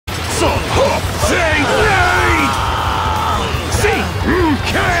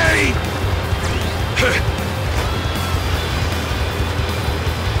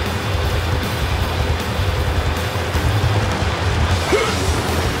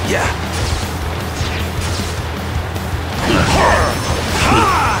Yeah.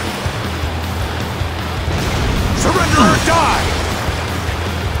 Surrender or die!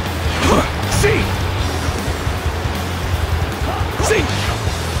 See! See!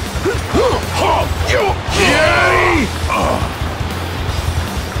 Yay!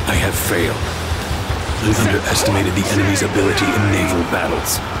 I have failed. I underestimated the enemy's ability in naval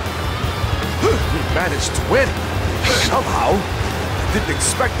battles. We managed to win. Somehow. I didn't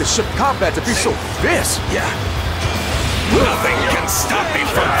expect the ship combat to be so fierce. Yeah. Nothing can stop me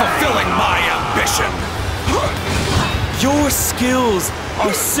from fulfilling my ambition! Your skills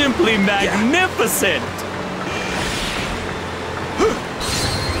are simply magnificent!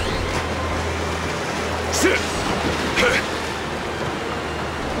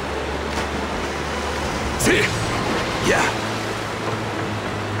 Yeah.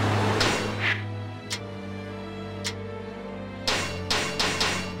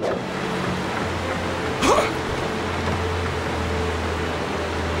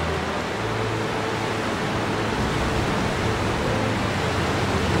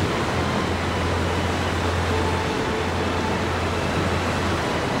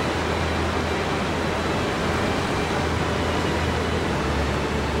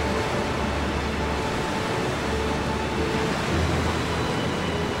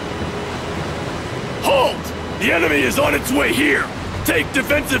 The enemy is on its way here! Take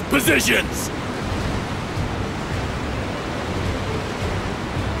defensive positions!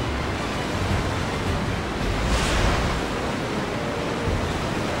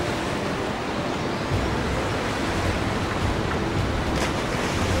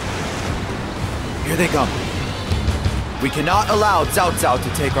 Here they come. We cannot allow Cao Cao to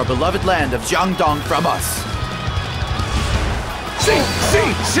take our beloved land of Jiangdong from us. See!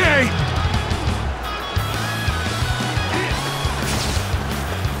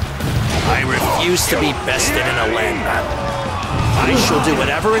 I refuse to be bested in a land battle. I shall do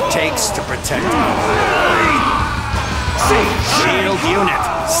whatever it takes to protect our land. Shield unit,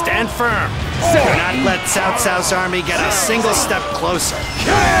 stand firm. Do not let Cao Cao's army get a single step closer.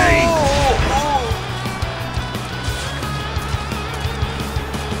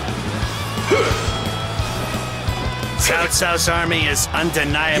 Cao Cao's army is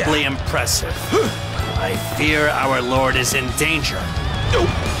undeniably impressive. I fear our lord is in danger.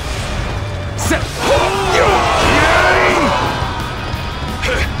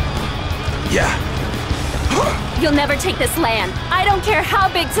 Yeah. You'll never take this land. I don't care how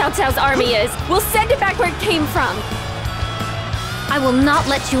big Cao Cao's army is. We'll send it back where it came from. I will not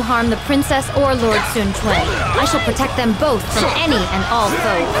let you harm the princess or Lord Sun Quan. I shall protect them both from any and all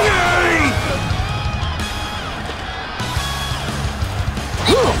foes.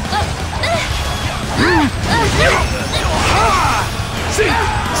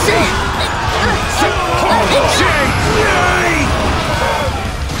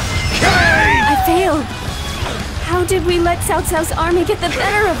 I failed. How did we let Cao Cao's army get the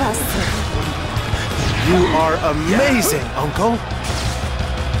better of us? You are amazing, Uncle.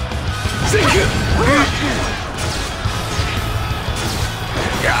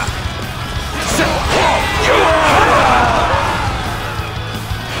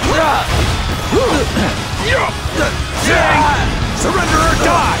 Surrender or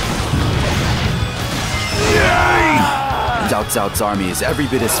die! Cao Cao's army is every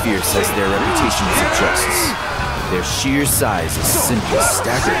bit as fierce as their reputation suggests. Their sheer size is simply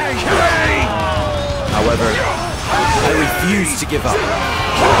staggering. However, I refuse to give up.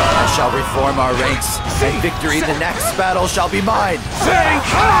 I shall reform our ranks, and victory in the next battle shall be mine.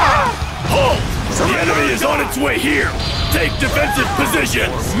 Halt! The enemy is on its way here! Take defensive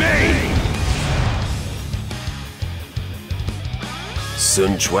positions! Me!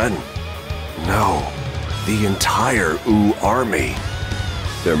 Sun Quan? No. The entire Wu army.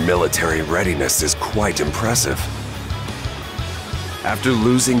 Their military readiness is quite impressive. After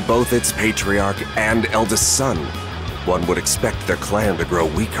losing both its patriarch and eldest son, one would expect their clan to grow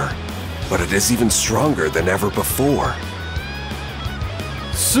weaker. But it is even stronger than ever before.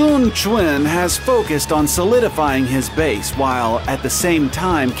 Sun Quan has focused on solidifying his base while at the same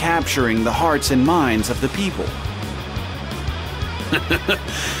time capturing the hearts and minds of the people.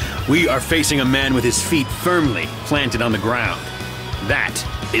 We are facing a man with his feet firmly planted on the ground. That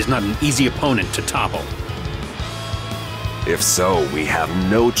is not an easy opponent to topple. If so, we have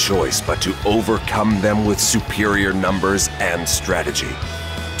no choice but to overcome them with superior numbers and strategy.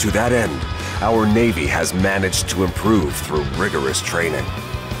 To that end, our Navy has managed to improve through rigorous training.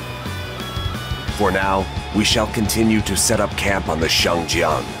 For now, we shall continue to set up camp on the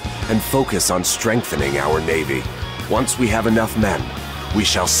Shangjiang and focus on strengthening our Navy. Once we have enough men, we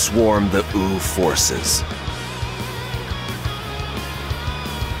shall swarm the Wu forces.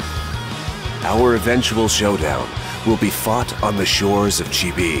 Our eventual showdown will be fought on the shores of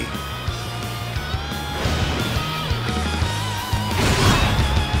Chibi.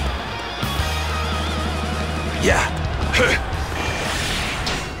 Yeah.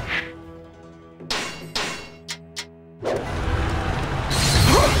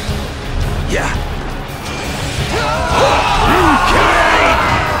 Yeah.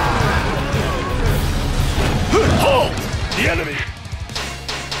 Hold! The enemy!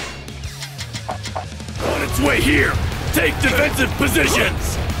 On its way here! Take defensive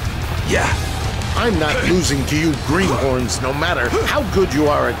positions! Yeah. I'm not losing to you greenhorns no matter how good you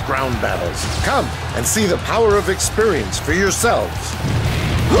are at ground battles. Come and see the power of experience for yourselves.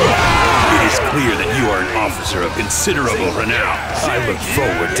 It is clear that you are an officer of considerable renown. I look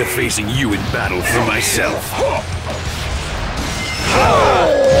forward to facing you in battle for myself.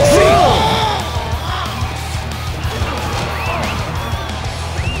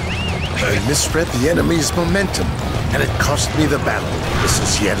 I misread the enemy's momentum, and it cost me the battle. This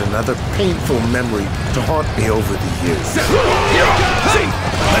is yet another painful memory to haunt me over the years.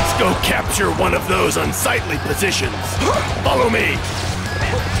 Let's go capture one of those unsightly positions. Follow me.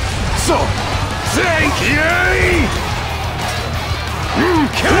 So, thank ye!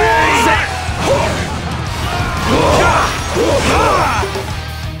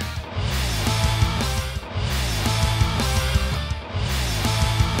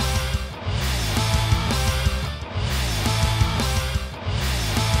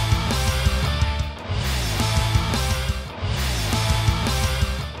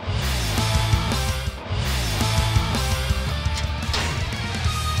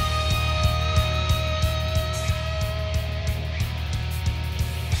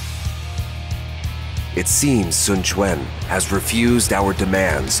 It seems Sun Quan has refused our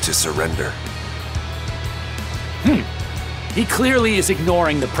demands to surrender. He clearly is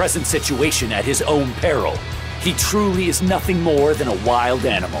ignoring the present situation at his own peril. He truly is nothing more than a wild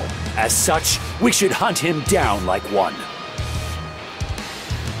animal. As such, we should hunt him down like one.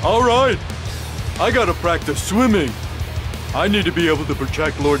 All right. I gotta practice swimming. I need to be able to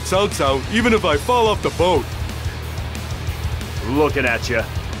protect Lord Cao Cao even if I fall off the boat. Looking at you.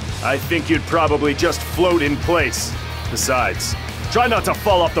 I think you'd probably just float in place. Besides, try not to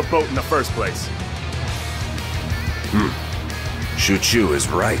fall off the boat in the first place. Shu Chu is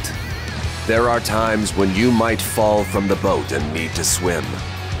right. There are times when you might fall from the boat and need to swim.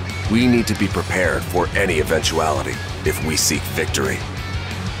 We need to be prepared for any eventuality if we seek victory.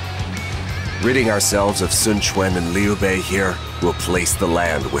 Ridding ourselves of Sun Quan and Liu Bei here will place the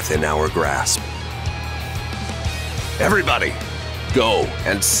land within our grasp. Everybody, go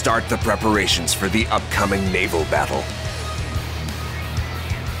and start the preparations for the upcoming naval battle.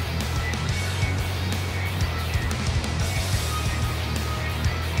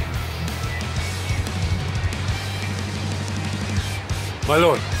 My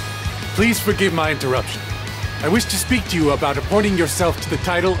lord, please forgive my interruption. I wish to speak to you about appointing yourself to the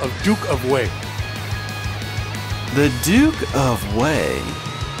title of Duke of Wei. The Duke of Wei?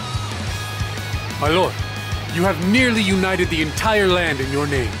 My lord, you have nearly united the entire land in your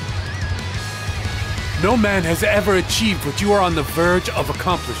name. No man has ever achieved what you are on the verge of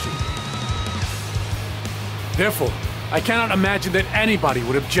accomplishing. Therefore, I cannot imagine that anybody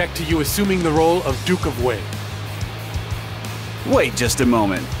would object to you assuming the role of Duke of Wei. Wait just a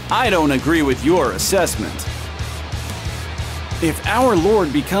moment. I don't agree with your assessment. If our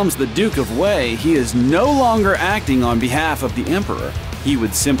lord becomes the Duke of Wei, he is no longer acting on behalf of the Emperor. He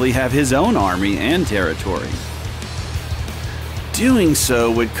would simply have his own army and territory. Doing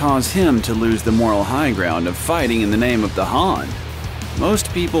so would cause him to lose the moral high ground of fighting in the name of the Han.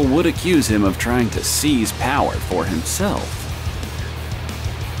 Most people would accuse him of trying to seize power for himself.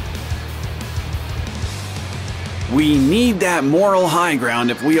 We need that moral high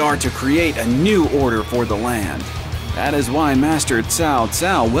ground if we are to create a new order for the land. That is why Master Cao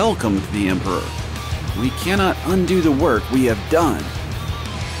Cao welcomed the Emperor. We cannot undo the work we have done.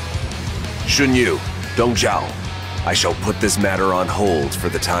 Xun Yu, Dong Zhao, I shall put this matter on hold for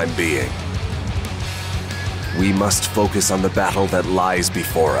the time being. We must focus on the battle that lies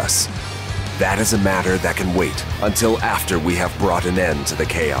before us. That is a matter that can wait until after we have brought an end to the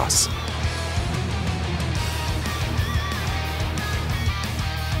chaos.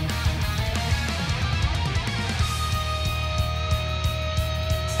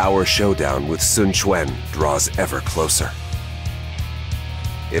 Our showdown with Sun Quan draws ever closer.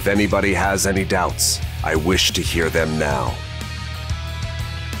 If anybody has any doubts, I wish to hear them now.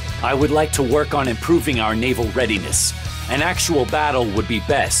 I would like to work on improving our naval readiness. An actual battle would be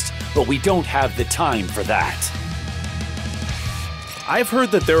best, but we don't have the time for that. I've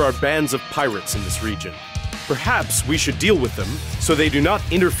heard that there are bands of pirates in this region. Perhaps we should deal with them so they do not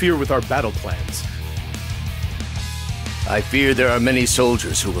interfere with our battle plans. I fear there are many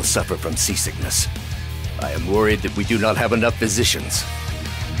soldiers who will suffer from seasickness. I am worried that we do not have enough physicians.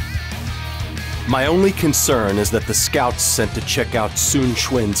 My only concern is that the scouts sent to check out Sun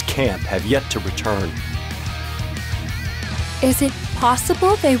Quan's camp have yet to return. Is it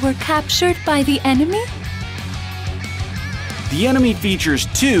possible they were captured by the enemy? The enemy features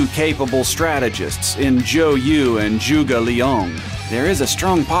two capable strategists in Zhou Yu and Zhuge Liang. There is a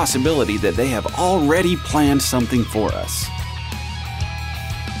strong possibility that they have already planned something for us.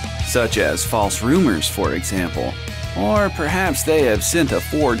 Such as false rumors, for example. Or perhaps they have sent a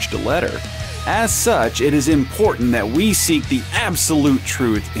forged letter. As such, it is important that we seek the absolute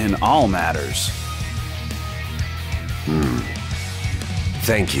truth in all matters.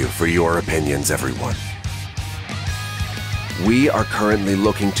 Thank you for your opinions, everyone. We are currently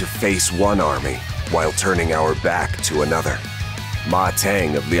looking to face one army while turning our back to another. Ma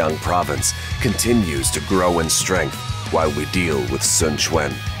Tang of Liang Province continues to grow in strength while we deal with Sun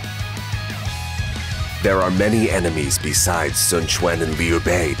Quan. There are many enemies besides Sun Quan and Liu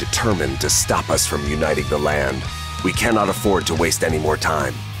Bei determined to stop us from uniting the land. We cannot afford to waste any more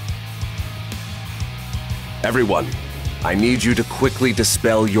time. Everyone, I need you to quickly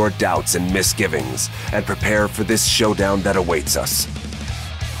dispel your doubts and misgivings and prepare for this showdown that awaits us.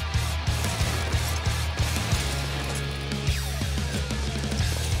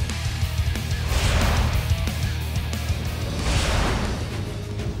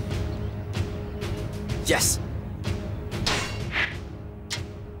 Yes.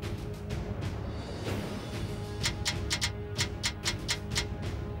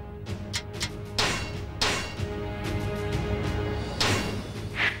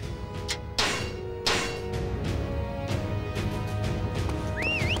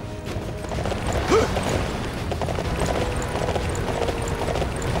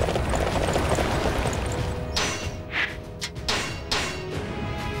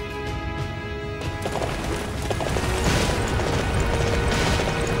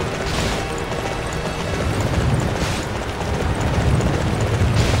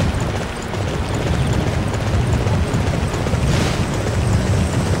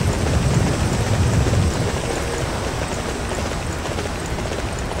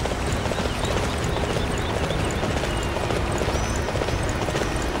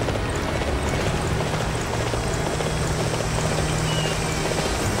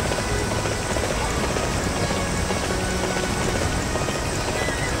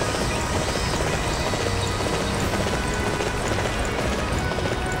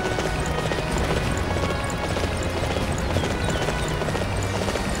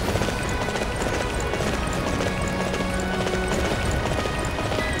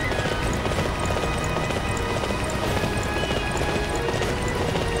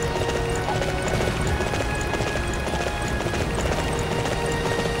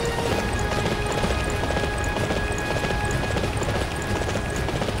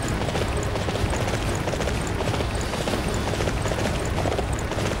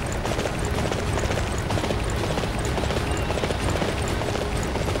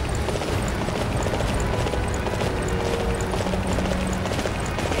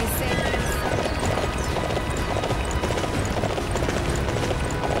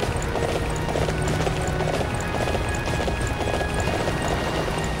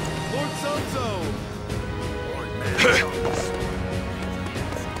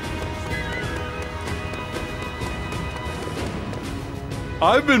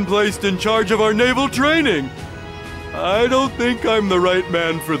 I've been placed in charge of our naval training. I don't think I'm the right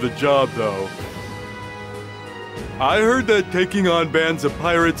man for the job, though. I heard that taking on bands of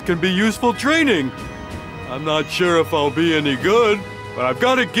pirates can be useful training. I'm not sure if I'll be any good, but I've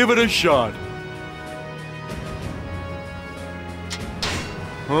got to give it a shot.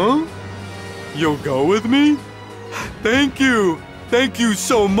 Huh? You'll go with me? Thank you! Thank you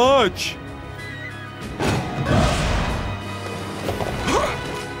so much!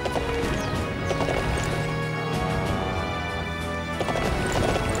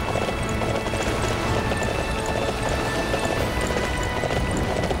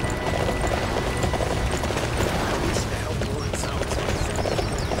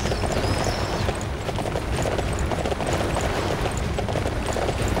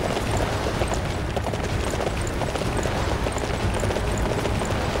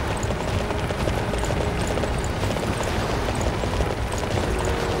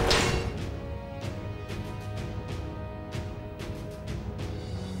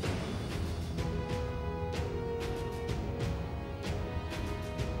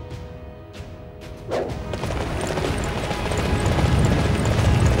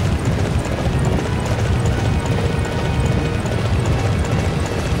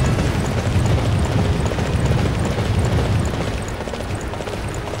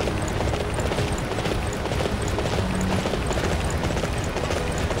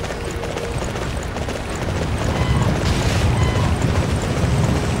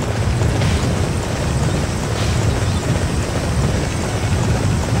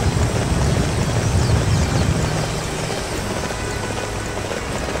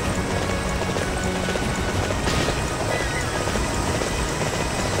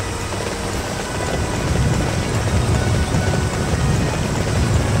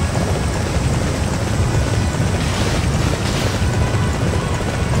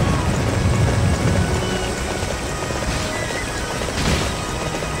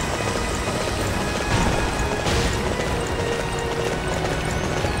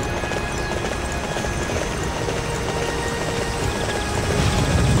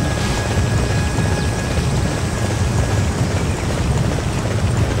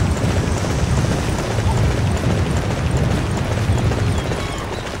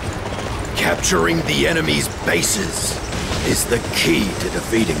 Capturing the enemy's bases is the key to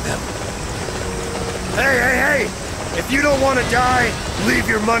defeating them. Hey, hey, hey! If you don't want to die, leave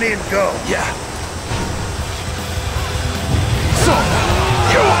your money and go. Yeah.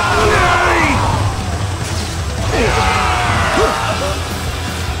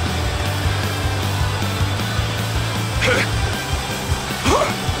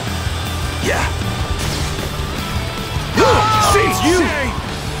 Yeah. See, it's you!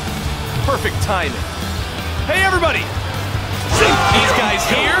 Perfect timing. Hey, everybody! See, these guys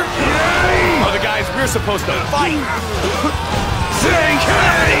here are the guys we're supposed to fight.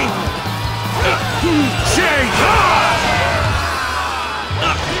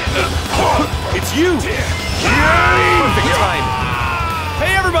 It's you! Perfect timing.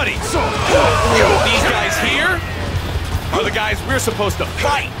 Hey, everybody! These guys here are the guys we're supposed to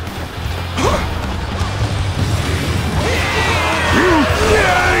fight.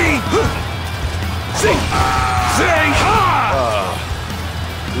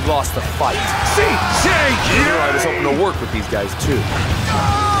 We lost the fight. Here I was hoping to work with these guys too.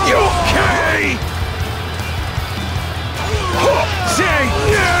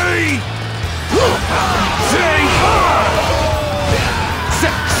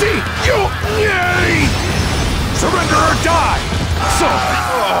 Surrender or die!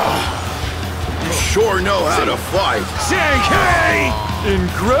 You sure know how to fight.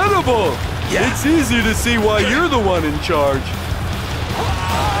 Incredible! Yeah. It's easy to see why you're the one in charge.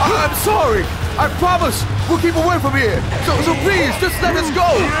 I'm sorry. I promise we'll keep away from here. So please, just let us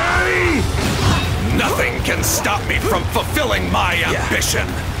go. Nothing can stop me from fulfilling my ambition.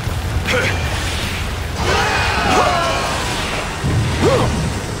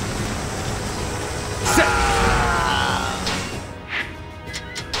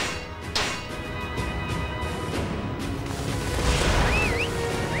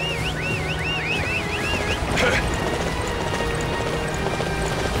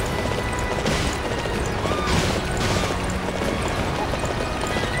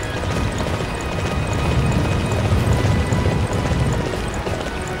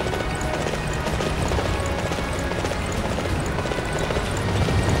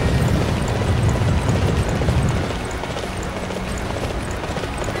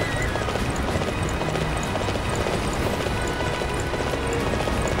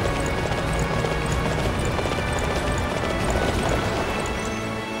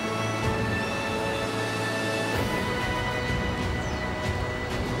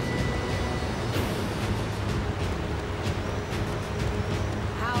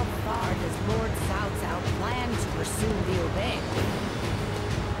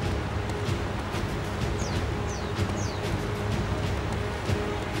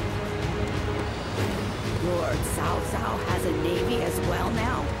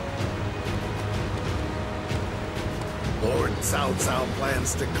 Lord Cao Cao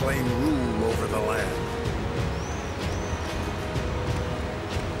plans to claim rule over the land.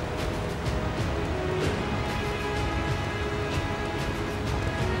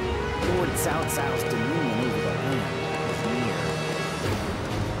 Lord Cao Cao's dominion over the land is near.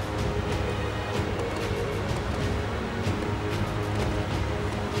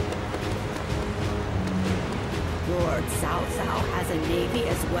 Lord Cao Cao has a navy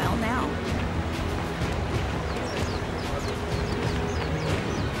as well now.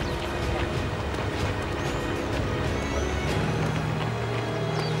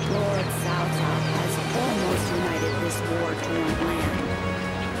 Lord Cao Cao has almost united this war-torn land.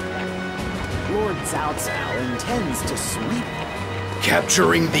 Lord Cao Cao intends to sweep.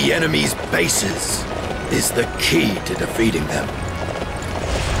 Capturing the enemy's bases is the key to defeating them.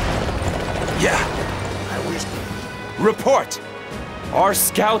 Yeah. Report! Our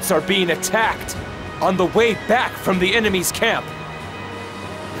scouts are being attacked on the way back from the enemy's camp.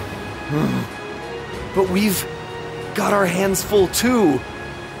 But we've got our hands full too.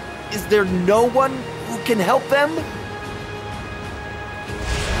 Is there no one who can help them?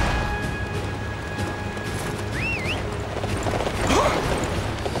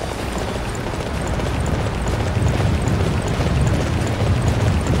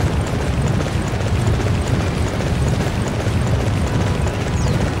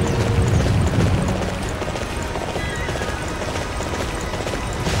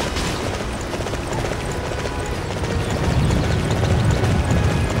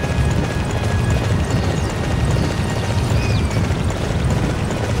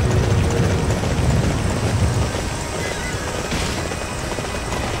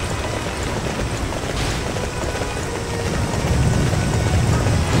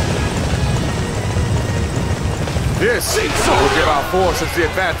 This will give our forces the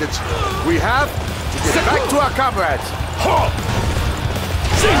advantage. We have to get back to our comrades.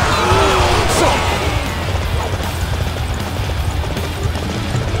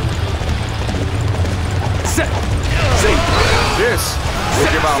 This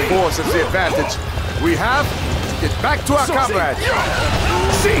will give our forces the advantage. We have to get back to our comrades.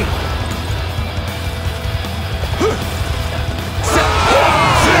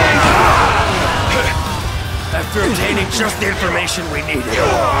 After obtaining just the information we needed,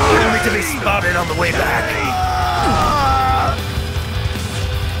 only to be spotted on the way back.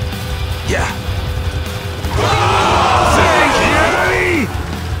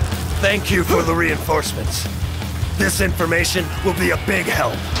 Thank you for the reinforcements. This information will be a big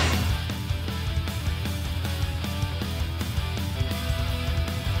help.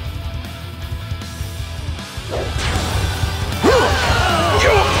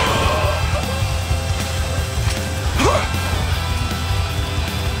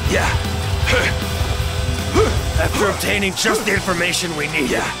 After obtaining just the information we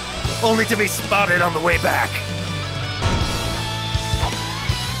needed, only to be spotted on the way back.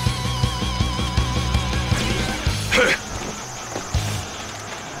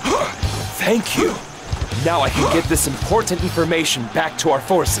 Thank you. Now I can get this important information back to our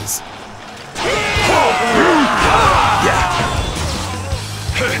forces.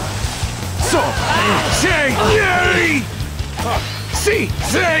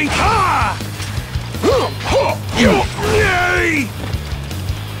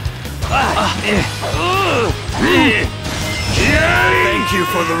 Thank you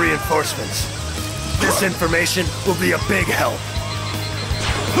for the reinforcements. This information will be a big help.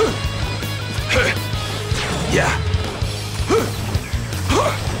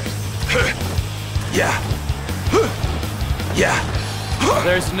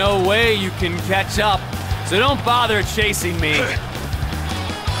 There's no way you can catch up, so don't bother chasing me.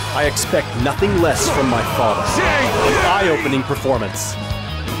 I expect nothing less from my father. An eye-opening performance.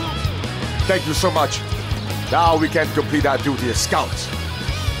 Thank you so much. Now we can complete our duty as scouts.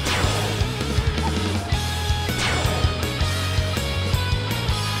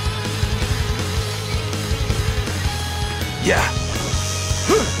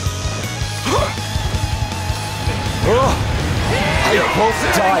 I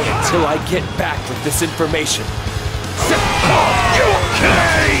won't die until I get back with this information.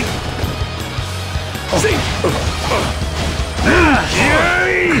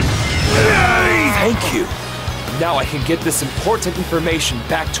 Thank you. Now I can get this important information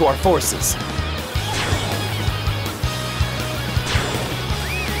back to our forces.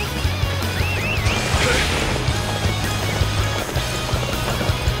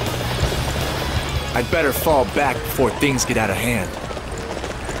 I'd better fall back before things get out of hand.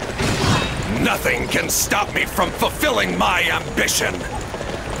 Nothing can stop me from fulfilling my ambition!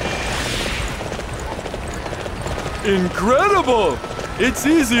 Incredible! It's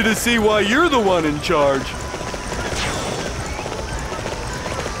easy to see why you're the one in charge.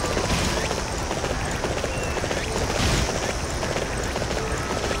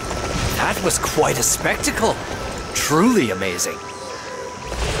 That was quite a spectacle. Truly amazing.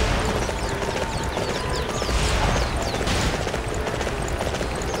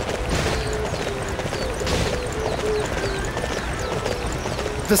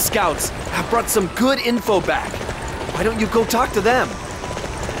 The scouts have brought some good info back. Why don't you go talk to them?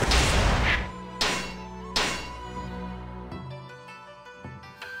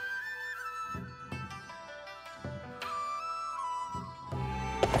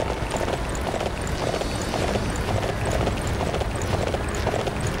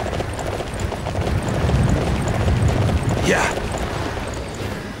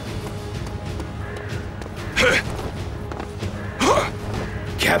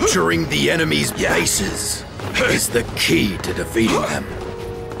 Capturing the enemy's bases is the key to defeating them.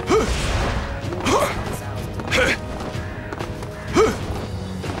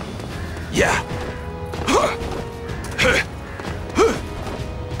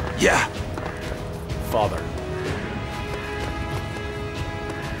 Father.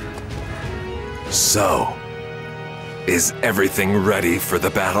 So, is everything ready for the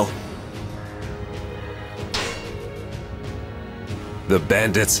battle? The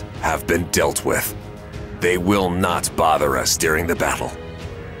bandits have been dealt with. They will not bother us during the battle.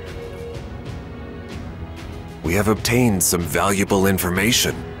 We have obtained some valuable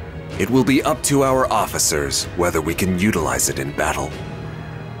information. It will be up to our officers whether we can utilize it in battle.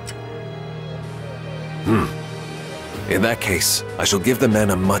 In that case, I shall give the men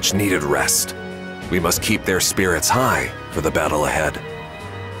a much-needed rest. We must keep their spirits high for the battle ahead.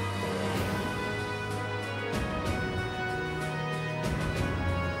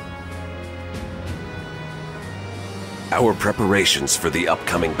 Our preparations for the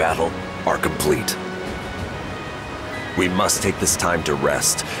upcoming battle are complete. We must take this time to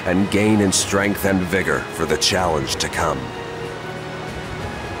rest and gain in strength and vigor for the challenge to come.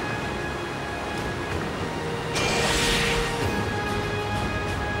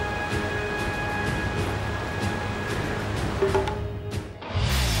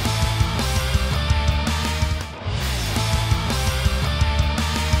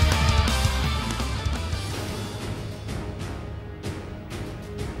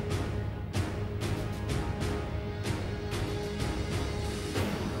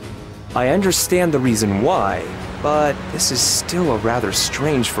 I understand the reason why, but this is still a rather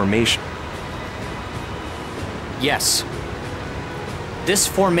strange formation. Yes. This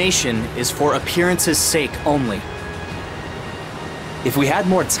formation is for appearance's sake only. If we had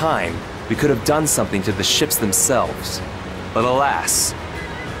more time, we could have done something to the ships themselves. But alas,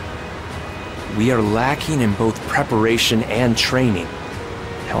 we are lacking in both preparation and training.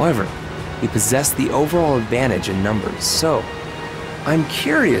 However, we possess the overall advantage in numbers, so I'm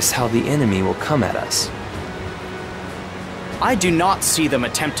curious how the enemy will come at us. I do not see them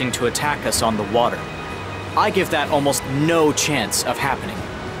attempting to attack us on the water. I give that almost no chance of happening.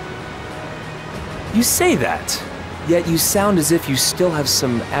 You say that, yet you sound as if you still have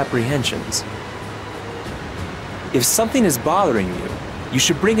some apprehensions. If something is bothering you, you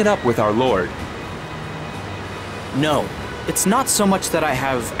should bring it up with our Lord. No, it's not so much that I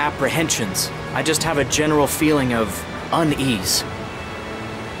have apprehensions. I just have a general feeling of unease.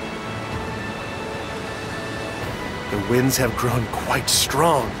 The winds have grown quite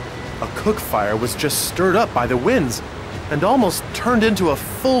strong. A cook fire was just stirred up by the winds and almost turned into a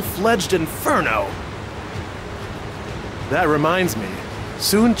full-fledged inferno. That reminds me,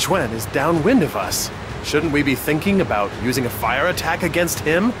 Sun Quan is downwind of us. Shouldn't we be thinking about using a fire attack against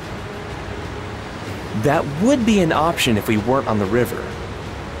him? That would be an option if we weren't on the river.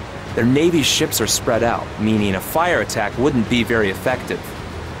 Their Navy's ships are spread out, meaning a fire attack wouldn't be very effective.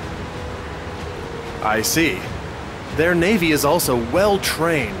 I see. Their Navy is also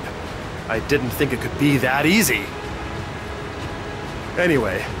well-trained. I didn't think it could be that easy.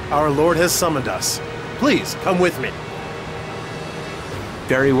 Anyway, our Lord has summoned us. Please, come with me.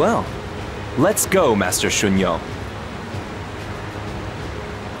 Very well. Let's go, Master Shunyo.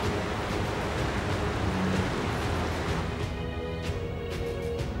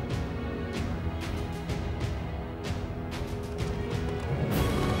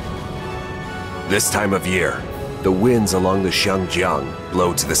 This time of year, the winds along the Xiangjiang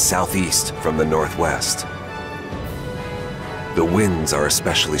blow to the southeast from the northwest. The winds are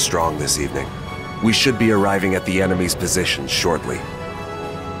especially strong this evening. We should be arriving at the enemy's position shortly.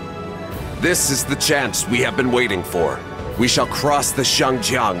 This is the chance we have been waiting for. We shall cross the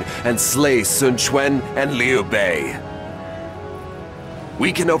Xiangjiang and slay Sun Quan and Liu Bei.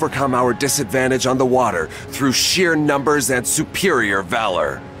 We can overcome our disadvantage on the water through sheer numbers and superior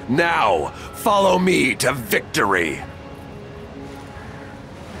valor. Now, follow me to victory!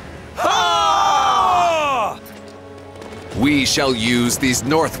 Ha! We shall use these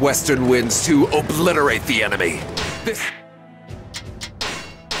northwestern winds to obliterate the enemy. This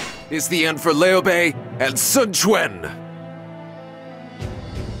is the end for Liu Bei and Sun Quan.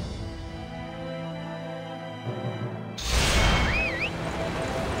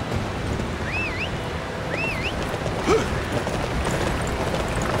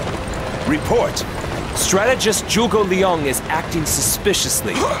 Report! Strategist Zhuge Liang is acting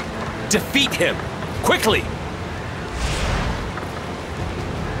suspiciously. Defeat him! Quickly!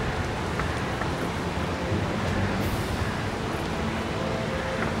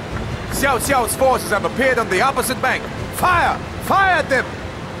 Xiao Xiao's forces have appeared on the opposite bank. Fire! Fire at them!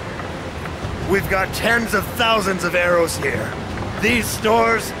 We've got tens of thousands of arrows here. These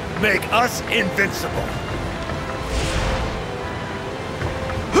stores make us invincible.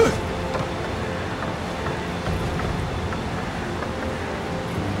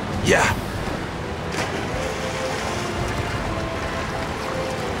 Yeah.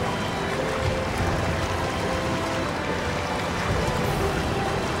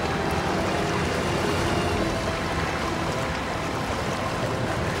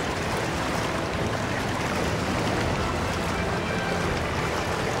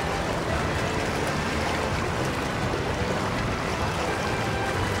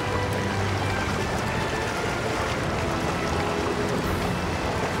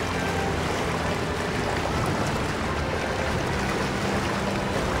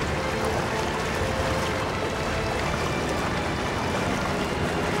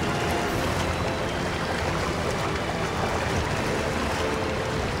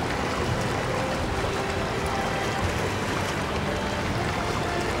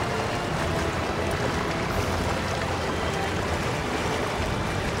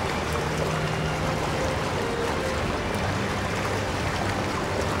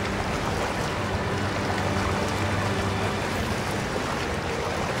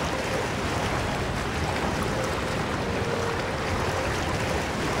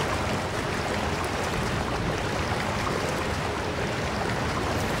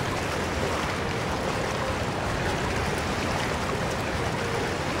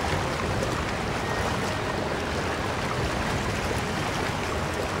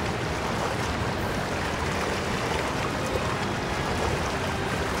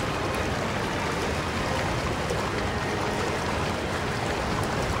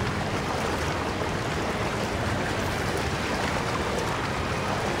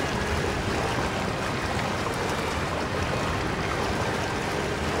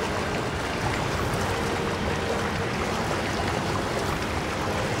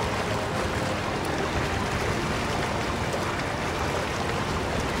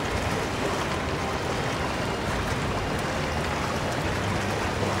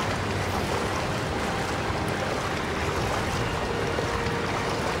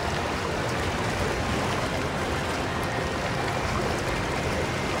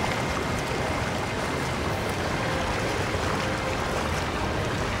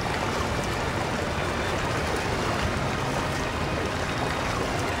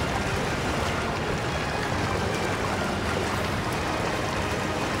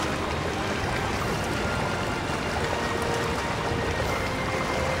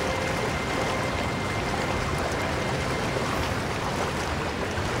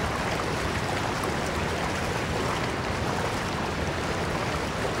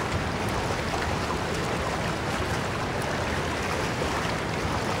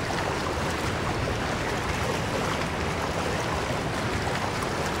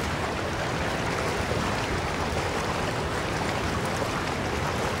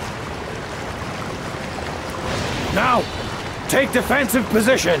 Now, take defensive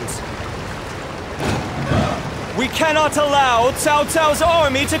positions. We cannot allow Cao Cao's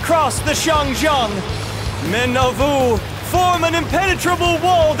army to cross the Shangjiang. Men of Wu, form an impenetrable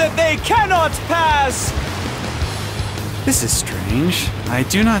wall that they cannot pass! This is strange. I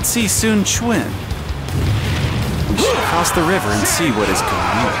do not see Sun Quan. We should cross the river and see what is going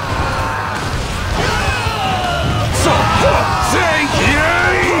on.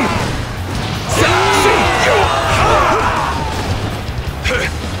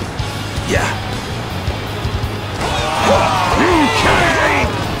 Yeah.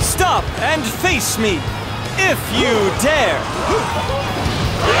 Stop and face me, if you dare!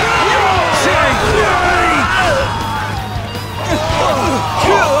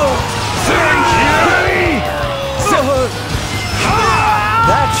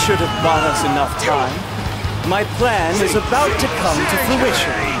 That should have bought us enough time. My plan is about to come to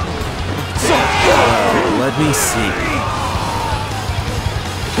fruition. Let me see.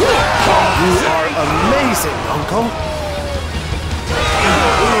 You are amazing, Uncle.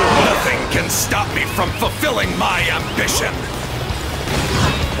 Nothing can stop me from fulfilling my ambition.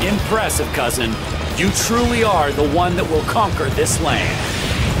 Impressive, cousin. You truly are the one that will conquer this land.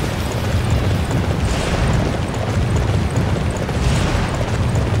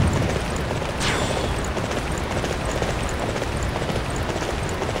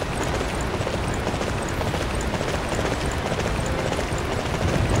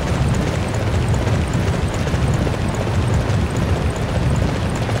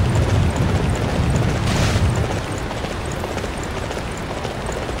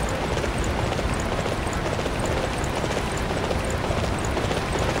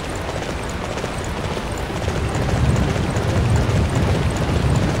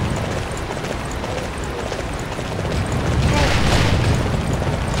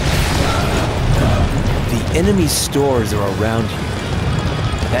 Enemy's stores are around you.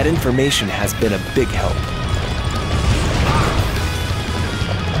 That information has been a big help.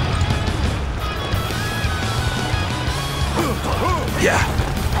 Yeah.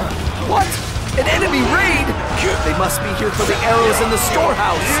 What? An enemy raid? They must be here for the arrows in the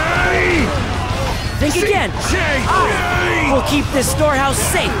storehouse. Think again. I will keep this storehouse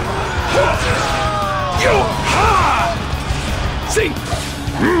safe.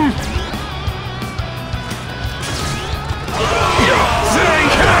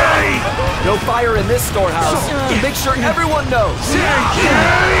 No fire in this storehouse. Make sure everyone knows.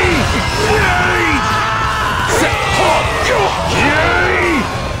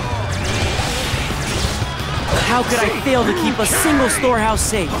 How could I fail to keep a single storehouse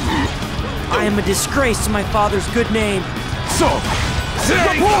safe? I am a disgrace to my father's good name.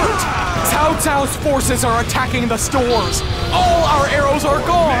 Report! Cao Cao's forces are attacking the stores. All our arrows are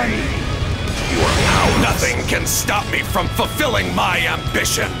gone. Nothing can stop me from fulfilling my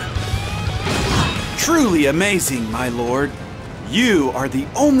ambition. Truly amazing, my lord. You are the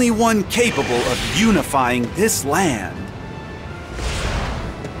only one capable of unifying this land.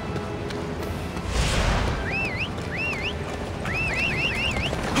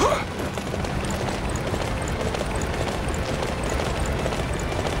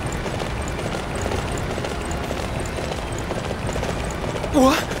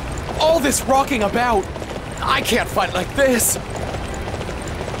 What? All this rocking about. I can't fight like this.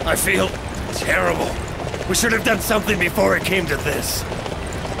 I feel terrible. We should have done something before it came to this.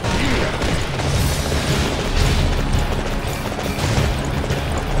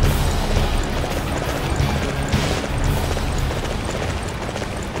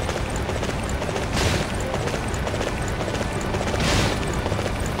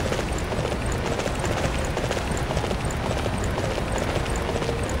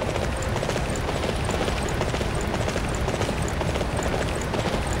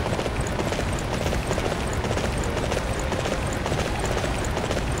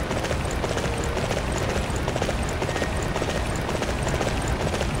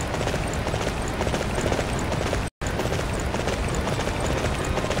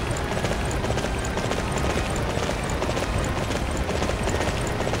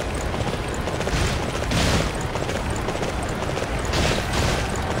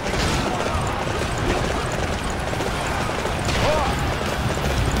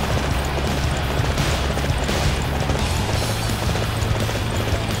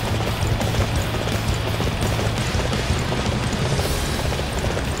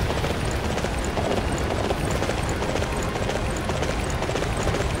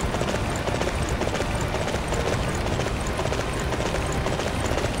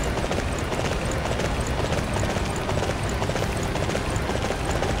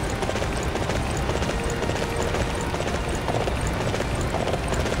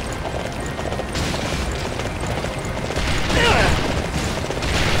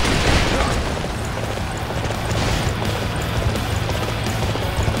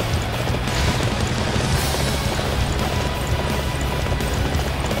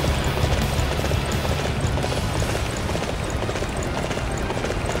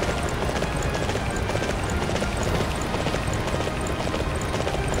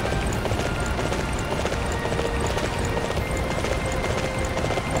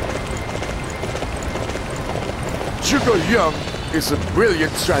 Zhuge Liang is a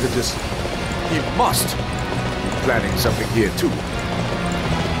brilliant strategist. He must be planning something here too.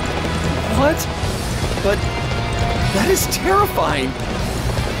 What? But that is terrifying.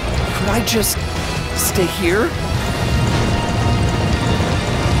 Could I just stay here?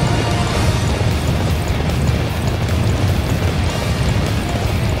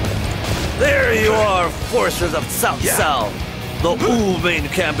 There you are, forces of Cao Cao. The Wu main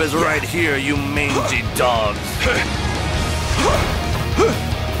camp is right here, you mangy dogs.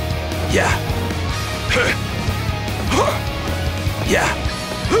 Yeah. Yeah.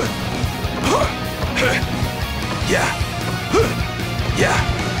 Yeah. Yeah.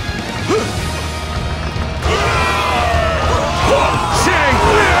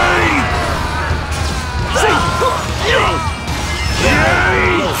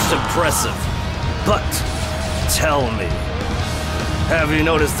 Most impressive. But, tell me, have you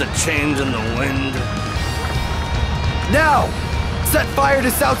noticed a change in the wind? Now! Set fire to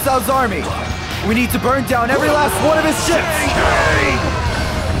Cao Cao's army! We need to burn down every last one of his ships!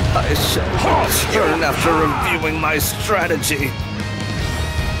 I shall return after reviewing my strategy.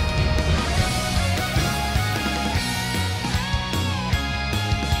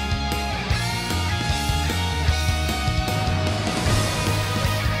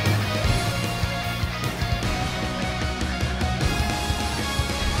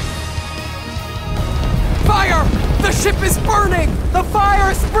 Fire! The ship is burning! The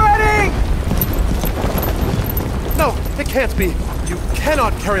fire is spreading! No, it can't be. You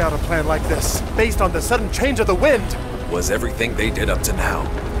cannot carry out a plan like this, based on the sudden change of the wind. Was everything they did up to now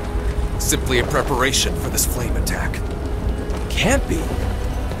simply a preparation for this flame attack? Can't be.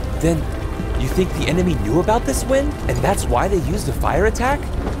 Then, you think the enemy knew about this wind, and that's why they used a fire attack?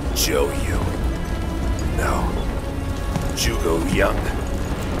 Zhou Yu. No. Zhuge Liang.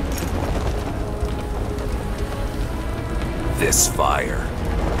 This fire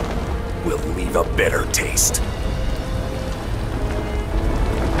will leave a bitter taste.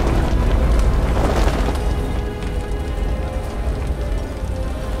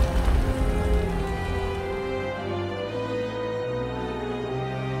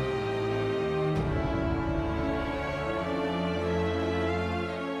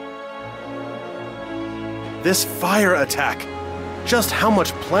 This fire attack. Just how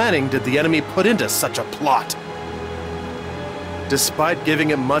much planning did the enemy put into such a plot? Despite giving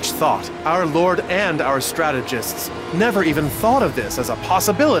it much thought, our Lord and our strategists never even thought of this as a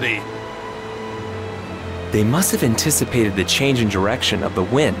possibility. They must have anticipated the change in direction of the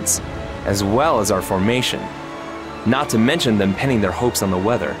winds, as well as our formation, not to mention them pinning their hopes on the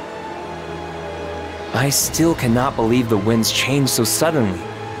weather. I still cannot believe the winds changed so suddenly.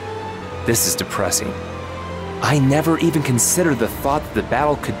 This is depressing. I never even considered the thought that the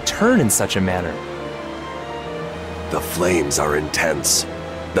battle could turn in such a manner. The flames are intense.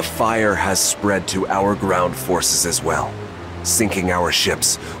 The fire has spread to our ground forces as well. Sinking our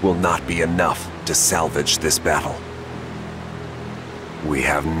ships will not be enough to salvage this battle. We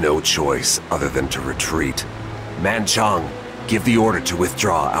have no choice other than to retreat. Man Chong, give the order to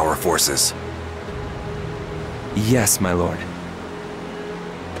withdraw our forces. Yes, my lord.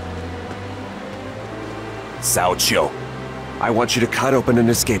 Cao Qiu, I want you to cut open an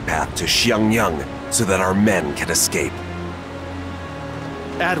escape path to Xiangyang so that our men can escape.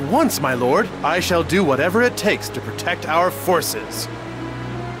 At once, my lord. I shall do whatever it takes to protect our forces.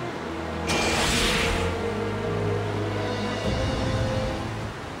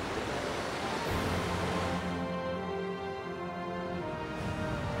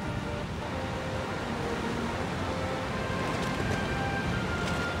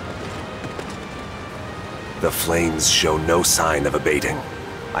 The flames show no sign of abating.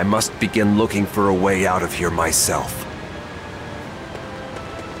 I must begin looking for a way out of here myself.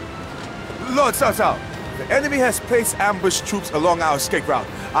 Lord Cao Cao, the enemy has placed ambush troops along our escape route.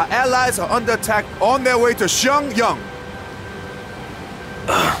 Our allies are under attack on their way to Xiangyang.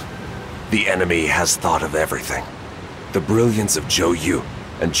 The enemy has thought of everything. The brilliance of Zhou Yu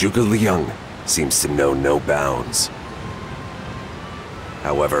and Zhuge Liang seems to know no bounds.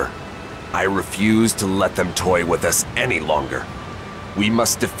 However, I refuse to let them toy with us any longer. We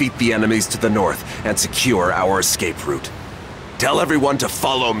must defeat the enemies to the north and secure our escape route. Tell everyone to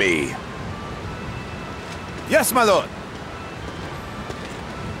follow me. Yes, my lord.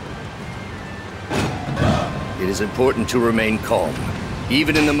 It is important to remain calm,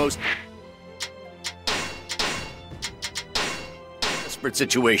 even in the most desperate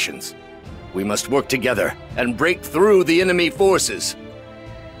situations. We must work together and break through the enemy forces.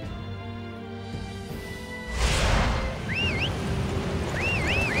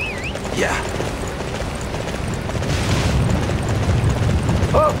 Yeah.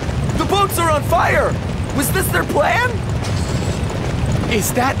 The boats are on fire! Was this their plan?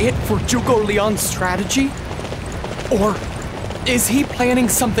 Is that it for Zhuge Liang's strategy? Or is he planning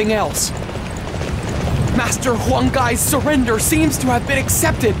something else? Master Huangai's surrender seems to have been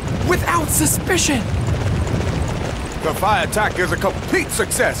accepted without suspicion. The fire attack is a complete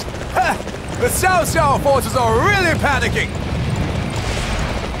success. Ha! The Cao Cao forces are really panicking.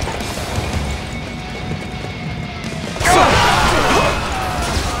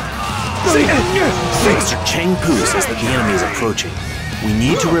 Master Cheng Pu says that the enemy is approaching. We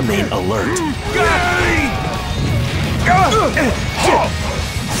need to remain alert.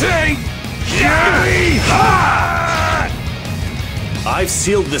 I've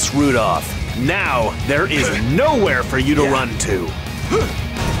sealed this route off. Now, there is nowhere for you to run to.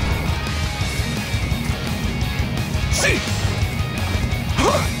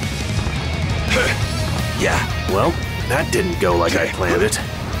 Yeah, well, that didn't go like I planned it.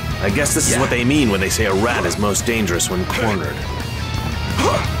 I guess this is what they mean when they say a rat is most dangerous when cornered.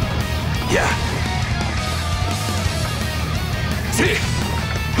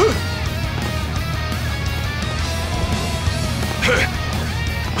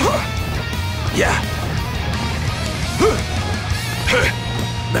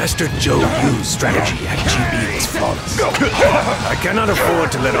 Master Zhou Yu's strategy at GB was flawless. I cannot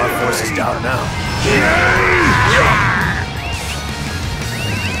afford to let our forces down now.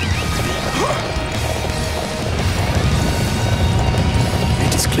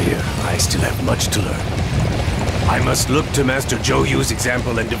 It is clear I still have much to learn. I must look to Master Zhou Yu's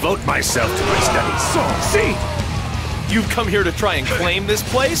example and devote myself to my studies. See! You've come here to try and claim this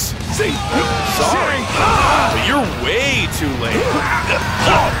place? See! Sorry, but you're way too late. I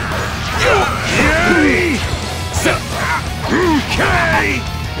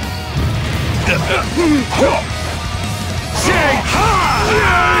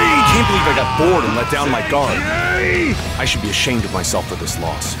can't believe I got bored and let down my guard. I should be ashamed of myself for this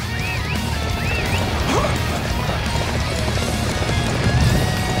loss.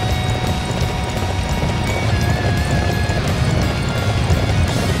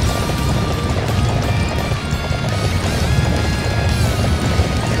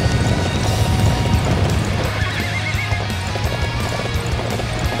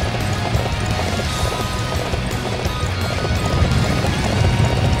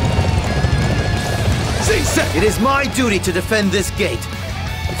 It is my duty to defend this gate.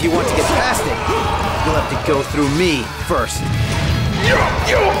 If you want to get past it, you'll have to go through me first.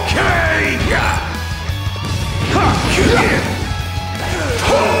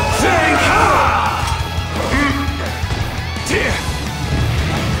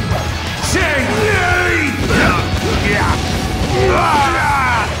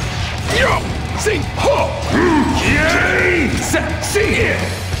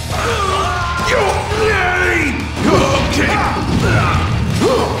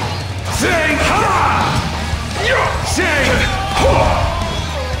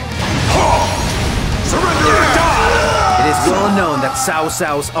 It is well known that Cao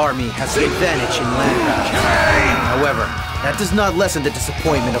Cao's army has the advantage in land battles. However, that does not lessen the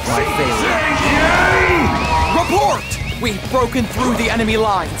disappointment of my failure. Report! We've broken through the enemy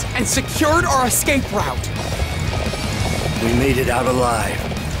lines and secured our escape route. We made it out alive.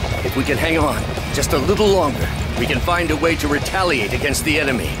 If we can hang on just a little longer, we can find a way to retaliate against the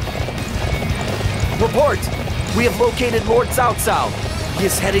enemy. Report! We have located Lord Cao Cao. He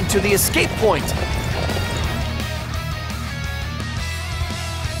is heading to the escape point.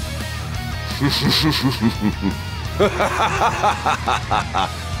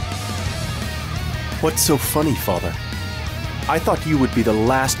 What's so funny, Father? I thought you would be the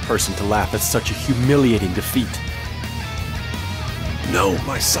last person to laugh at such a humiliating defeat. No,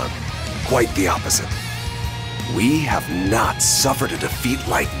 my son. Quite the opposite. We have not suffered a defeat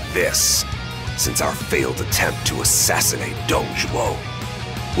like this since our failed attempt to assassinate Dong Zhuo.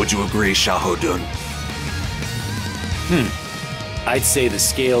 Would you agree, Xiahou Dun? I'd say the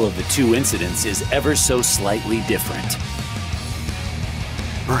scale of the two incidents is ever so slightly different.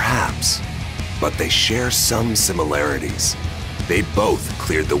 Perhaps, but they share some similarities. They both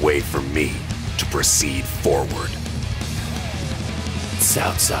cleared the way for me to proceed forward.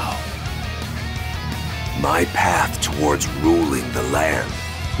 Cao Cao. My path towards ruling the land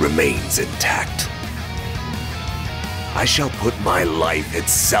remains intact. I shall put my life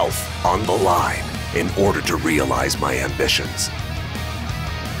itself on the line in order to realize my ambitions.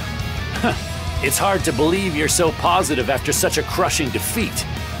 It's hard to believe you're so positive after such a crushing defeat.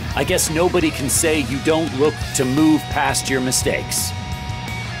 I guess nobody can say you don't look to move past your mistakes.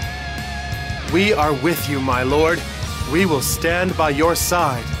 We are with you, my lord. We will stand by your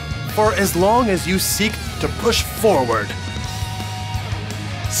side for as long as you seek to push forward.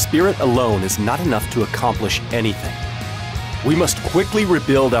 Spirit alone is not enough to accomplish anything. We must quickly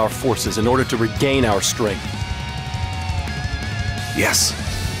rebuild our forces in order to regain our strength. Yes,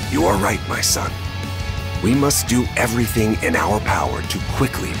 you are right, my son. We must do everything in our power to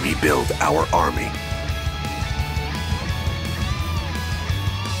quickly rebuild our army.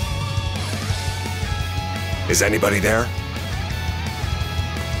 Is anybody there?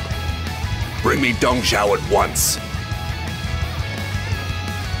 Bring me Dong Zhao at once.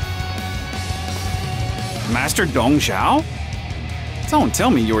 Master Dong Zhao? Don't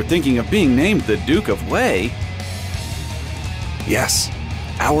tell me you're thinking of being named the Duke of Wei. Yes,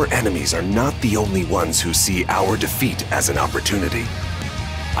 our enemies are not the only ones who see our defeat as an opportunity.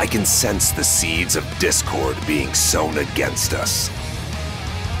 I can sense the seeds of discord being sown against us.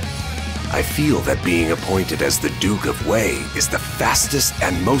 I feel that being appointed as the Duke of Wei is the fastest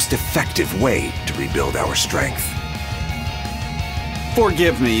and most effective way to rebuild our strength.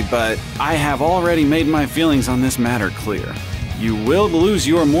 Forgive me, but I have already made my feelings on this matter clear. You will lose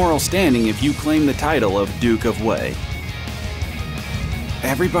your moral standing if you claim the title of Duke of Wei.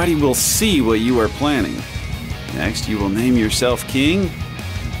 Everybody will see what you are planning. Next, you will name yourself king.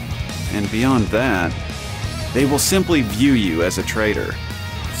 And beyond that, they will simply view you as a traitor,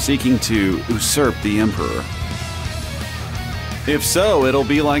 seeking to usurp the emperor. If so, it'll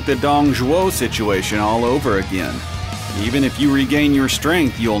be like the Dong Zhuo situation all over again. Even if you regain your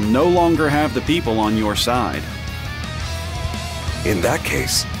strength, you'll no longer have the people on your side. In that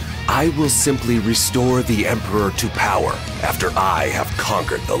case, I will simply restore the emperor to power after I have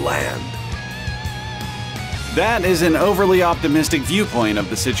conquered the land. That is an overly optimistic viewpoint of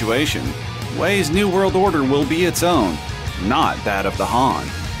the situation. Wei's New World Order will be its own, not that of the Han.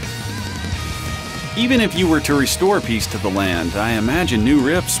 Even if you were to restore peace to the land, I imagine new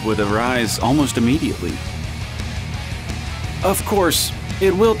rifts would arise almost immediately. Of course,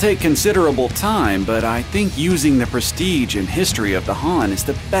 it will take considerable time, but I think using the prestige and history of the Han is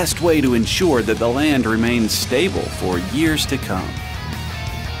the best way to ensure that the land remains stable for years to come.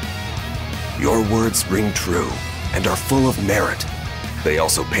 Your words ring true and are full of merit. They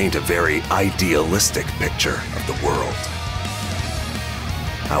also paint a very idealistic picture of the world.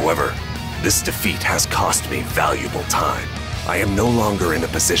 However, this defeat has cost me valuable time. I am no longer in a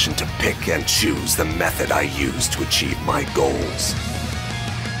position to pick and choose the method I use to achieve my goals.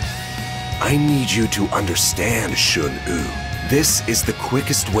 I need you to understand, Shun Yu. This is the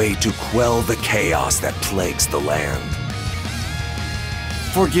quickest way to quell the chaos that plagues the land.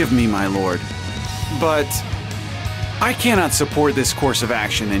 Forgive me, my lord, but I cannot support this course of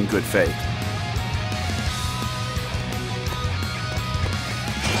action in good faith.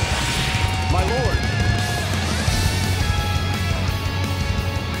 My lord!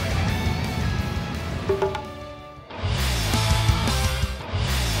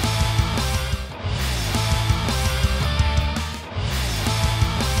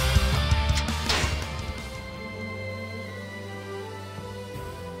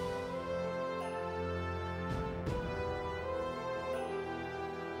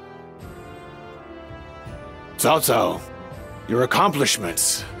 Cao Cao, your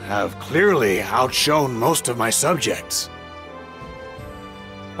accomplishments have clearly outshone most of my subjects.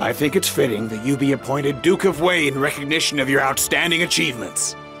 I think it's fitting that you be appointed Duke of Wei in recognition of your outstanding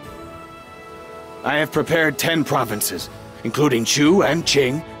achievements. I have prepared 10 provinces, including Chu and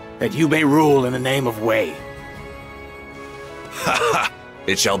Qing, that you may rule in the name of Wei. Haha!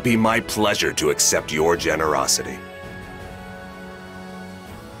 It shall be my pleasure to accept your generosity.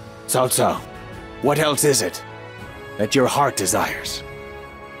 Cao Cao, what else is it that your heart desires?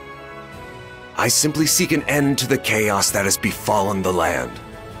 I simply seek an end to the chaos that has befallen the land.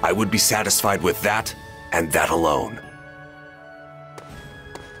 I would be satisfied with that, and that alone.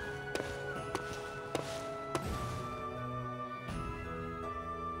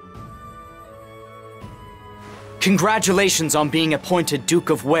 Congratulations on being appointed Duke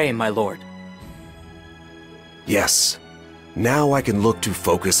of Wei, my lord. Yes. Now I can look to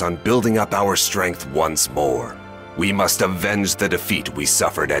focus on building up our strength once more. We must avenge the defeat we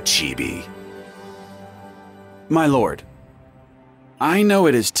suffered at Chibi. My lord, I know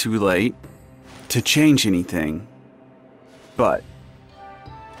it is too late to change anything, but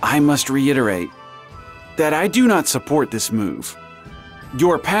I must reiterate that I do not support this move.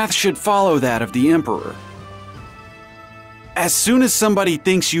 Your path should follow that of the Emperor. As soon as somebody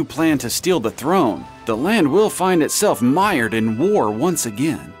thinks you plan to steal the throne, the land will find itself mired in war once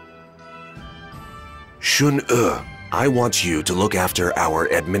again. Shun Yu, I want you to look after our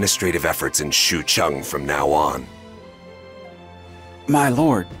administrative efforts in Xucheng from now on. My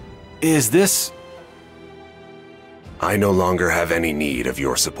lord, is this... I no longer have any need of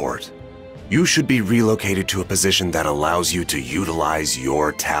your support. You should be relocated to a position that allows you to utilize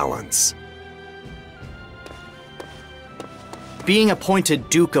your talents. Being appointed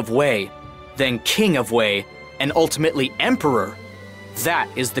Duke of Wei, then King of Wei, and ultimately Emperor, that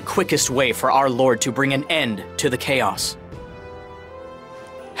is the quickest way for our Lord to bring an end to the chaos.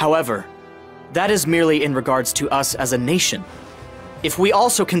 However, that is merely in regards to us as a nation. If we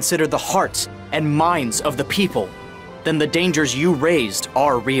also consider the hearts and minds of the people, then the dangers you raised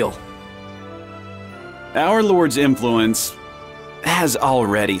are real. Our Lord's influence has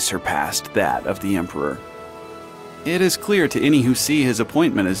already surpassed that of the Emperor. It is clear to any who see his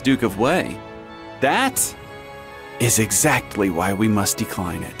appointment as Duke of Wei. That is exactly why we must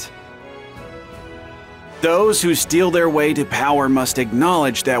decline it. Those who steal their way to power must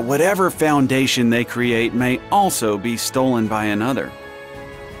acknowledge that whatever foundation they create may also be stolen by another.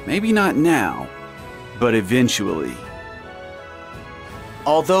 Maybe not now, but eventually.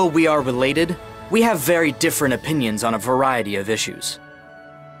 Although we are related, we have very different opinions on a variety of issues.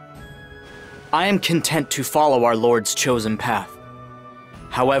 I am content to follow our Lord's chosen path.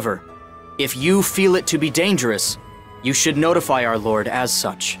 However, if you feel it to be dangerous, you should notify our Lord as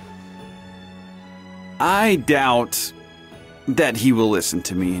such. I doubt that he will listen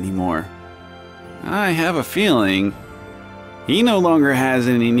to me anymore. I have a feeling he no longer has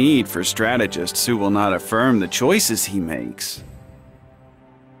any need for strategists who will not affirm the choices he makes.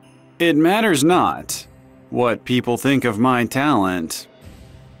 It matters not what people think of my talent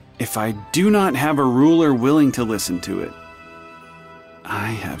if I do not have a ruler willing to listen to it. I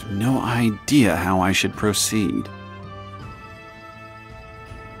have no idea how I should proceed.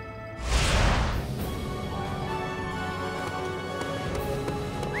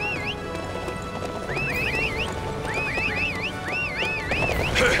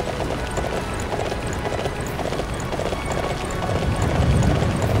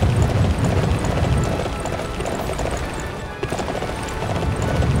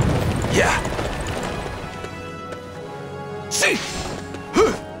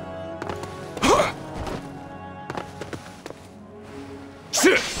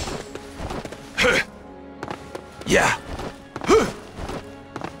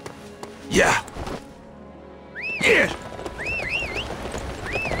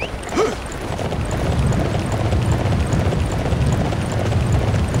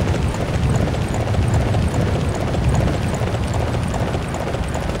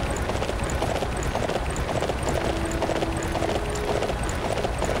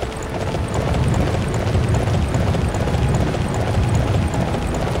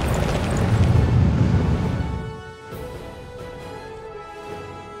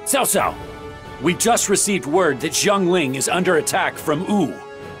 Cao Cao, we just received word that Xiangling is under attack from Wu.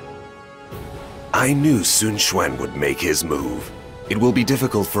 I knew Sun Quan would make his move. It will be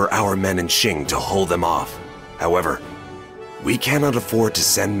difficult for our men in Qing to hold them off. However, we cannot afford to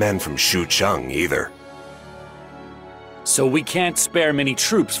send men from Xucheng either. So we can't spare many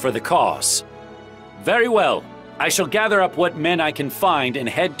troops for the cause. Very well. I shall gather up what men I can find and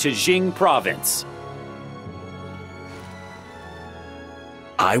head to Jing province.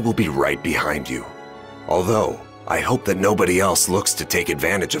 I will be right behind you. Although, I hope that nobody else looks to take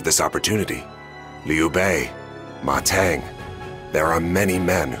advantage of this opportunity. Liu Bei, Ma Tang, there are many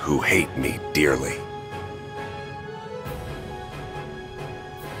men who hate me dearly.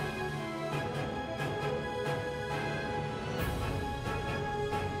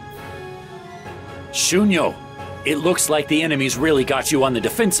 Shunyo, it looks like the enemy's really got you on the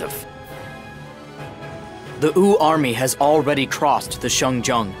defensive. The Wu army has already crossed the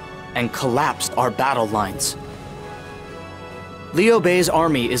Shengzheng and collapsed our battle lines. Liu Bei's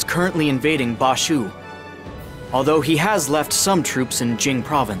army is currently invading Bashu, although he has left some troops in Jing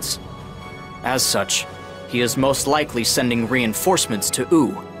province. As such, he is most likely sending reinforcements to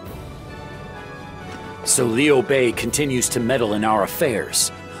Wu. So Liu Bei continues to meddle in our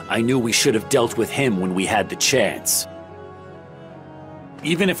affairs. I knew we should have dealt with him when we had the chance.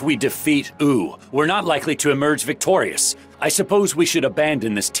 Even if we defeat Wu, we're not likely to emerge victorious. I suppose we should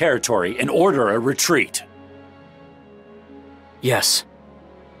abandon this territory and order a retreat. Yes.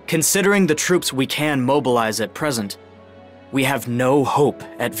 Considering the troops we can mobilize at present, we have no hope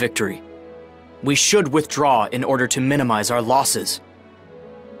at victory. We should withdraw in order to minimize our losses.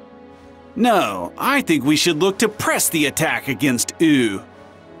 No, I think we should look to press the attack against Wu.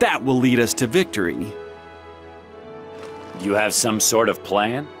 That will lead us to victory. You have some sort of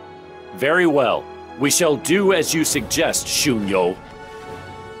plan? Very well. We shall do as you suggest, Shunyo.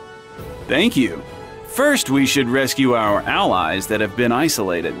 Thank you. First, we should rescue our allies that have been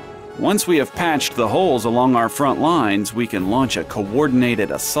isolated. Once we have patched the holes along our front lines, we can launch a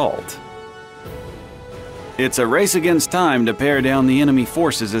coordinated assault. It's a race against time to pare down the enemy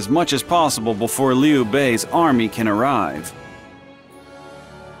forces as much as possible before Liu Bei's army can arrive.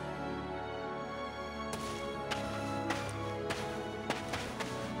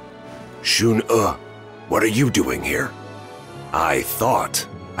 Shun-E, what are you doing here? I thought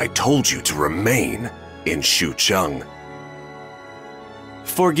I told you to remain in Xucheng.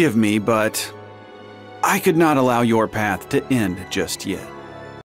 Forgive me, but I could not allow your path to end just yet.